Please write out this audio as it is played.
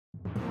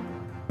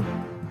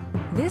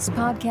This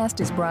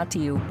podcast is brought to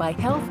you by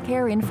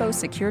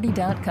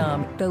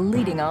HealthcareInfoSecurity.com, the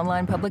leading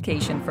online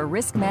publication for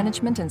risk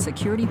management and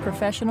security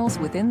professionals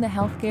within the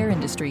healthcare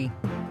industry.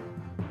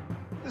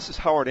 This is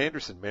Howard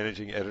Anderson,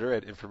 Managing Editor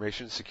at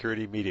Information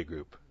Security Media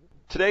Group.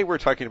 Today we're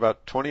talking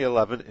about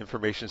 2011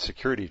 information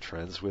security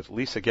trends with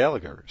Lisa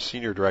Gallagher,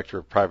 Senior Director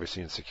of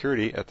Privacy and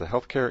Security at the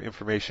Healthcare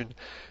Information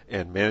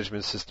and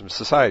Management Systems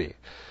Society.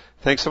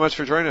 Thanks so much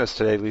for joining us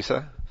today,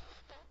 Lisa.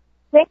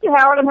 Thank you,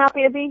 Howard. I'm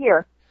happy to be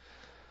here.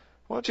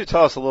 Why don't you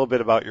tell us a little bit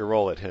about your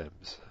role at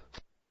HIMSS?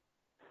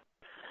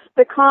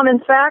 The common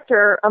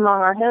factor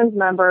among our HIMSS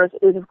members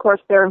is, of course,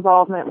 their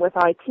involvement with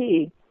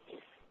IT.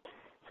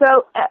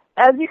 So,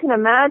 as you can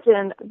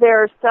imagine,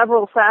 there are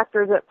several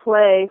factors at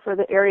play for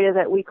the area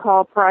that we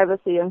call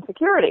privacy and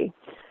security.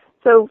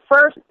 So,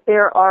 first,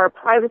 there are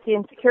privacy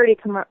and security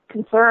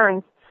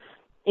concerns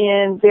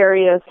in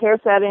various care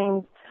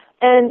settings,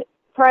 and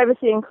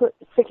privacy and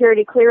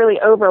security clearly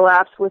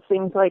overlaps with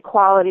things like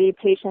quality,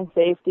 patient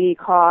safety,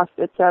 cost,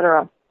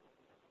 etc.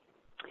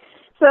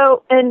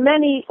 So, and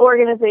many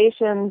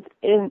organizations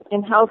in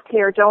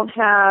healthcare don't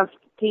have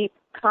deep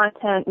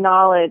content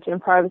knowledge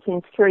and privacy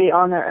and security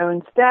on their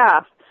own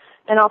staff,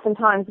 and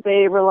oftentimes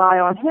they rely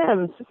on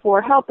HIMSS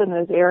for help in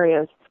those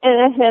areas.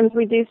 And at HIMSS,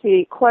 we do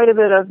see quite a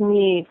bit of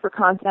need for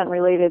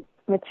content-related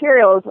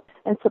materials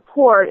and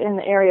support in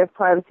the area of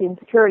privacy and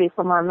security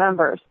from our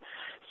members.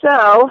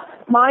 So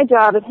my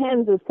job at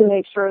HIMSS is to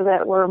make sure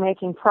that we're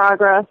making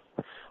progress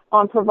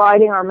on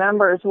providing our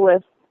members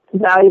with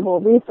valuable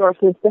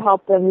resources to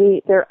help them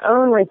meet their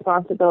own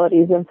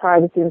responsibilities in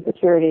privacy and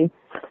security,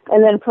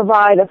 and then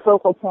provide a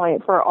focal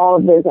point for all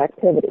of those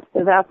activities.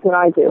 So that's what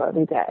I do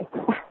every day.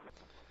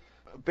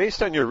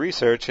 Based on your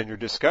research and your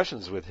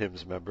discussions with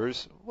HIMSS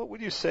members, what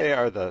would you say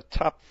are the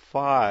top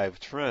 5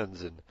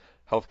 trends in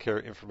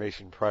healthcare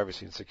information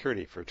privacy and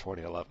security for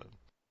 2011?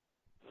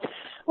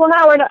 Well,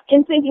 Howard,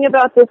 in thinking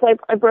about this,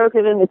 I broke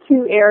it into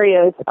 2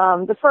 areas.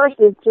 The first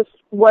is just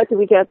what do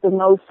we get the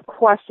most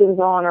questions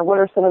on, or what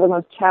are some of the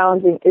most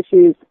challenging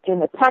issues in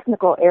the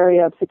technical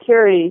area of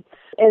security.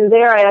 And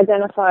there I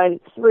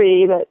identified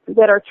 3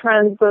 that are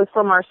trends both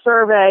from our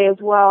survey as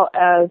well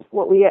as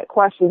what we get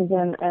questions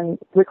and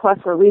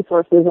requests for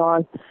resources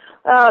on.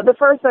 The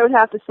first I would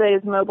have to say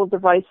is mobile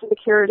device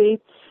security.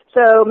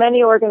 So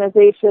many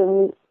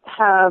organizations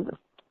have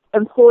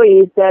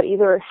employees that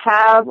either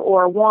have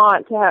or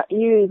want to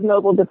use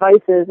mobile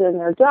devices in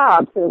their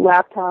jobs, so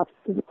laptops,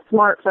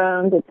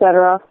 smartphones,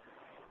 etc.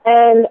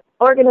 And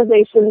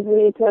organizations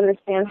need to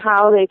understand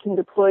how they can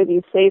deploy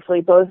these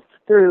safely, both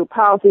through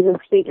policies and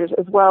procedures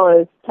as well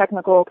as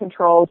technical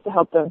controls to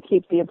help them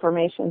keep the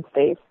information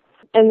safe.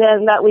 And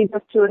then that leads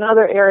us to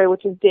another area,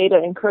 which is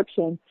data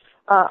encryption.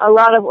 A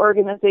lot of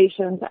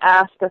organizations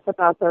ask us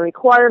about the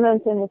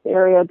requirements in this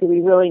area. Do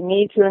we really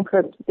need to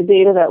encrypt the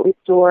data that we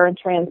store and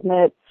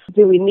transmit?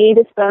 Do we need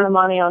to spend the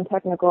money on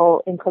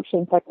technical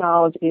encryption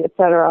technology, et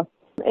cetera?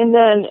 And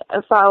then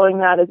following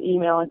that is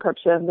email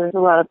encryption. There's a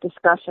lot of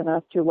discussion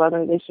as to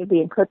whether they should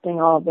be encrypting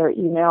all of their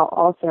email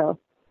also.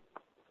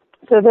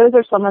 So those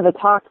are some of the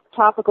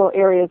topical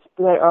areas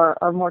that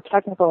are more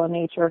technical in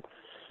nature.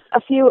 A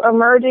few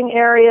emerging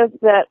areas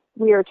that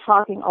we are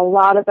talking a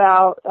lot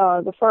about.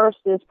 The first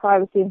is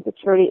privacy and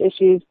security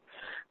issues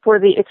for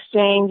the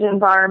exchange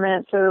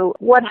environment. So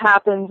what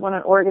happens when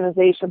an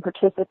organization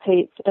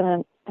participates in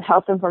a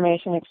health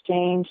information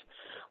exchange?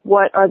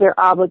 What are their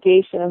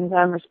obligations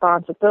and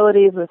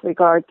responsibilities with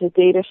regard to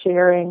data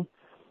sharing?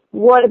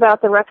 What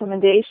about the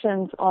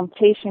recommendations on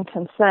patient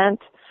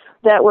consent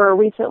that were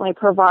recently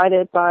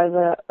provided by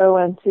the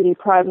ONC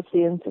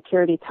Privacy and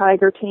Security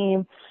Tiger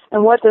team?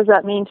 And what does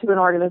that mean to an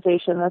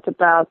organization that's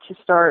about to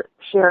start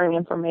sharing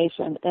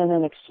information in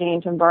an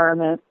exchange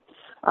environment?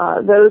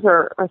 Those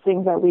are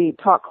things that we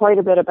talk quite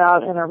a bit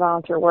about in our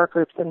volunteer work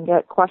groups and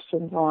get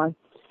questions on.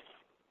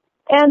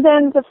 And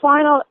then the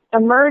final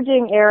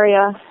emerging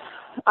area,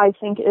 I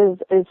think,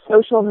 is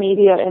social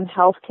media in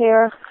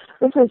healthcare.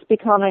 This is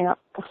becoming a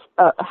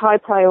high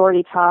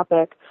priority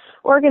topic.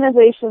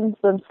 Organizations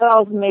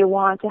themselves may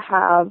want to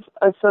have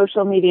a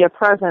social media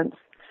presence.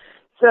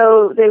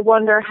 So they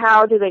wonder,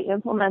 how do they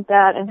implement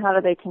that and how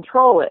do they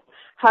control it?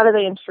 How do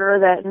they ensure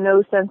that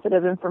no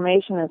sensitive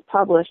information is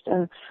published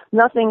and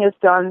nothing is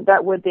done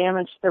that would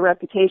damage the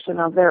reputation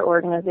of their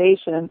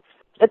organization?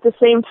 At the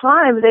same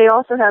time, they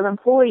also have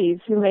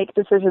employees who make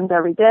decisions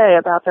every day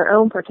about their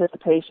own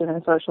participation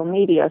in social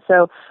media.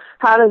 So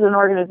how does an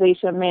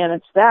organization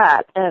manage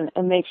that and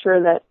make sure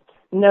that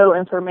no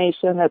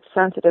information that's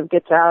sensitive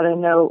gets out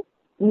and no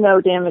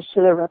damage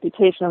to the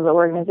reputation of the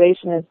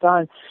organization is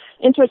done?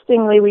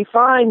 Interestingly, we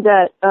find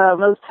that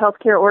most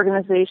healthcare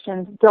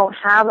organizations don't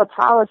have a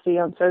policy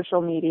on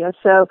social media.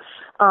 So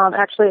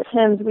actually at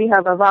HIMSS, we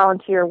have a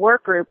volunteer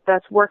work group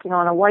that's working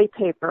on a white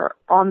paper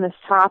on this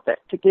topic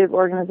to give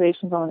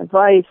organizations on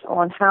advice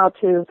on how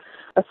to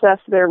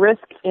assess their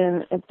risk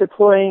in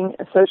deploying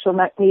social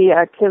media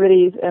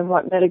activities and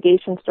what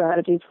mitigation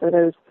strategies for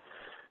those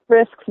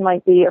risks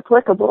might be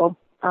applicable.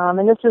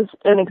 And this is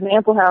an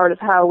example, Howard, of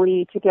how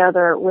we,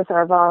 together with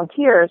our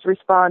volunteers,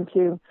 respond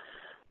to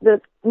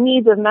the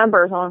needs of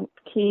members on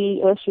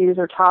key issues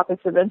or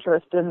topics of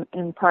interest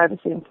in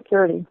privacy and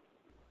security.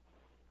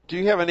 Do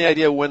you have any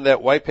idea when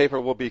that white paper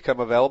will become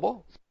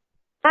available?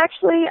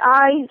 Actually,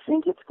 I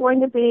think it's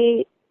going to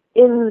be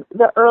in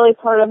the early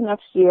part of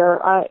next year.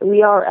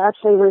 We are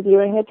actually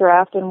reviewing a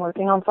draft and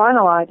working on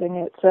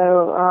finalizing it.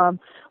 So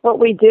what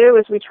we do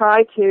is we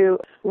try to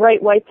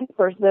write white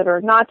papers that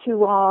are not too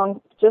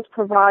long, just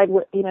provide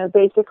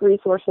basic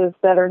resources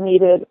that are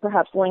needed,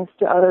 perhaps links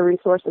to other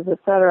resources,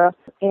 etc.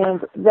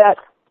 And that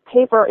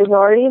paper is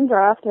already in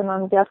draft, and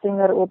I'm guessing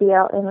that it will be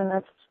out in the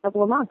next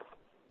couple of months.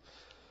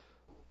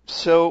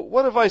 So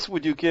what advice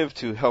would you give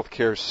to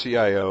healthcare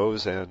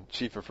CIOs and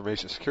chief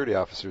information security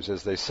officers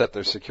as they set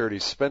their security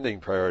spending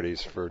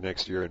priorities for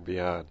next year and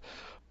beyond?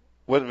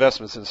 What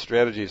investments and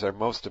strategies are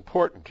most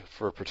important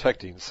for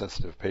protecting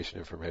sensitive patient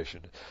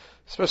information,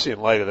 especially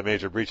in light of the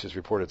major breaches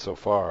reported so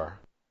far?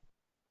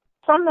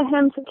 From the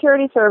HIMSS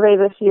security survey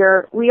this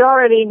year, we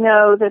already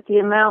know that the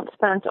amount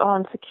spent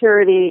on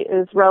security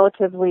is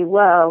relatively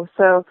low.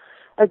 So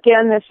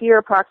again, this year,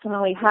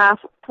 approximately half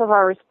of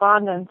our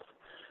respondents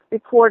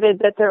reported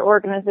that their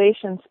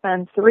organization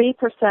spends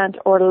 3%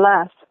 or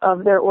less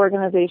of their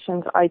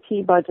organization's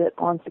IT budget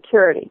on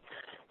security.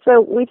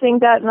 So we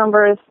think that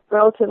number is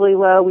relatively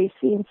low. We've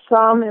seen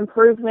some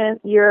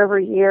improvement year over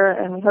year,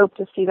 and we hope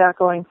to see that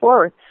going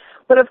forward.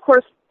 But of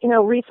course,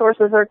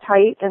 resources are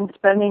tight, and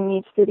spending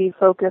needs to be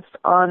focused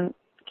on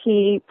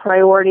key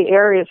priority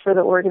areas for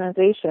the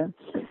organization.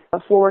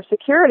 For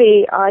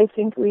security, I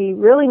think we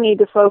really need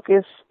to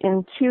focus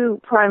in two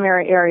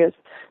primary areas.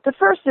 The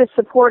first is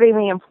supporting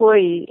the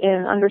employee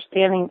in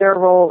understanding their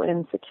role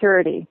in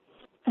security.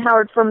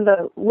 Howard, from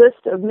the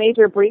list of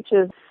major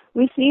breaches,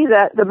 we see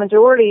that the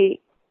majority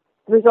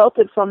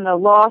resulted from the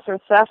loss or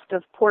theft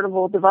of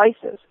portable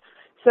devices.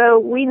 So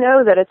we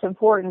know that it's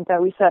important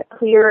that we set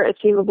clear,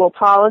 achievable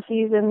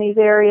policies in these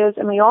areas,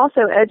 and we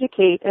also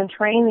educate and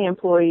train the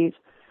employees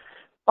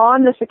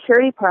on the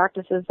security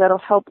practices that will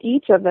help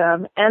each of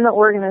them and the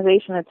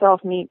organization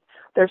itself meet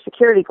their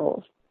security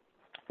goals.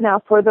 Now,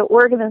 for the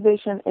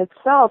organization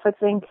itself, I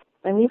think,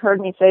 and you've heard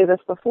me say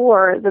this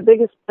before, the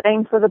biggest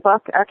bang for the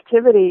buck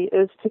activity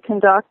is to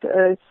conduct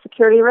a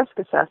security risk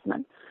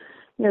assessment.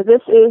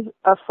 This is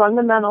a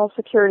fundamental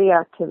security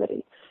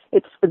activity.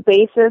 It's the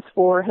basis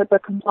for HIPAA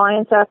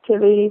compliance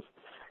activities,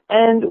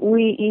 and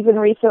we even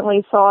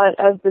recently saw it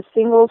as the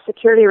single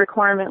security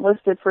requirement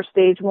listed for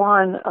stage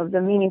 1 of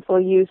the Meaningful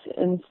Use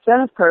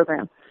Incentive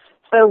Program.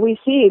 So we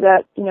see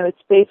that,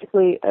 it's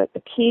basically a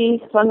key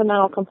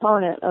fundamental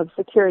component of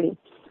security.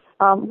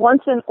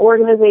 Once an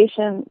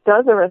organization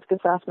does a risk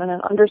assessment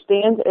and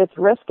understands its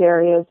risk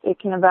areas, it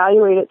can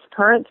evaluate its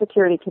current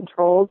security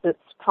controls, its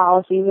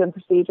policies and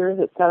procedures,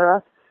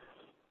 etc.,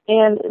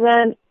 and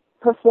then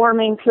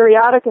performing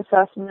periodic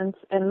assessments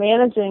and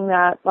managing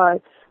that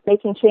by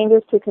making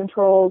changes to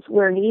controls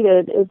where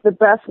needed is the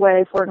best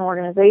way for an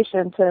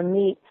organization to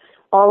meet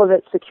all of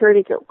its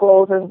security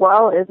goals as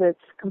well as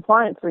its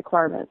compliance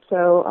requirements.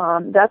 So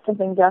that's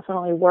something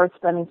definitely worth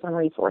spending some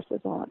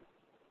resources on.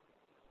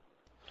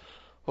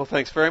 Well,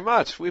 thanks very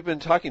much. We've been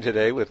talking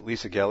today with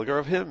Lisa Gallagher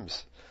of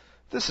HIMSS.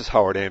 This is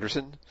Howard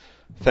Anderson.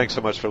 Thanks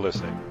so much for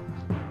listening.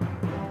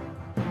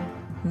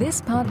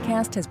 This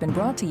podcast has been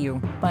brought to you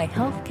by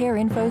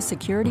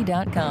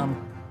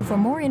healthcareinfosecurity.com. For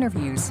more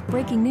interviews,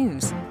 breaking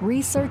news,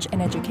 research,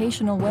 and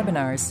educational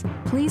webinars,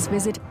 please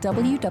visit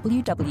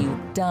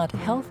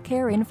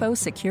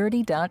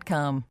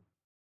www.healthcareinfosecurity.com.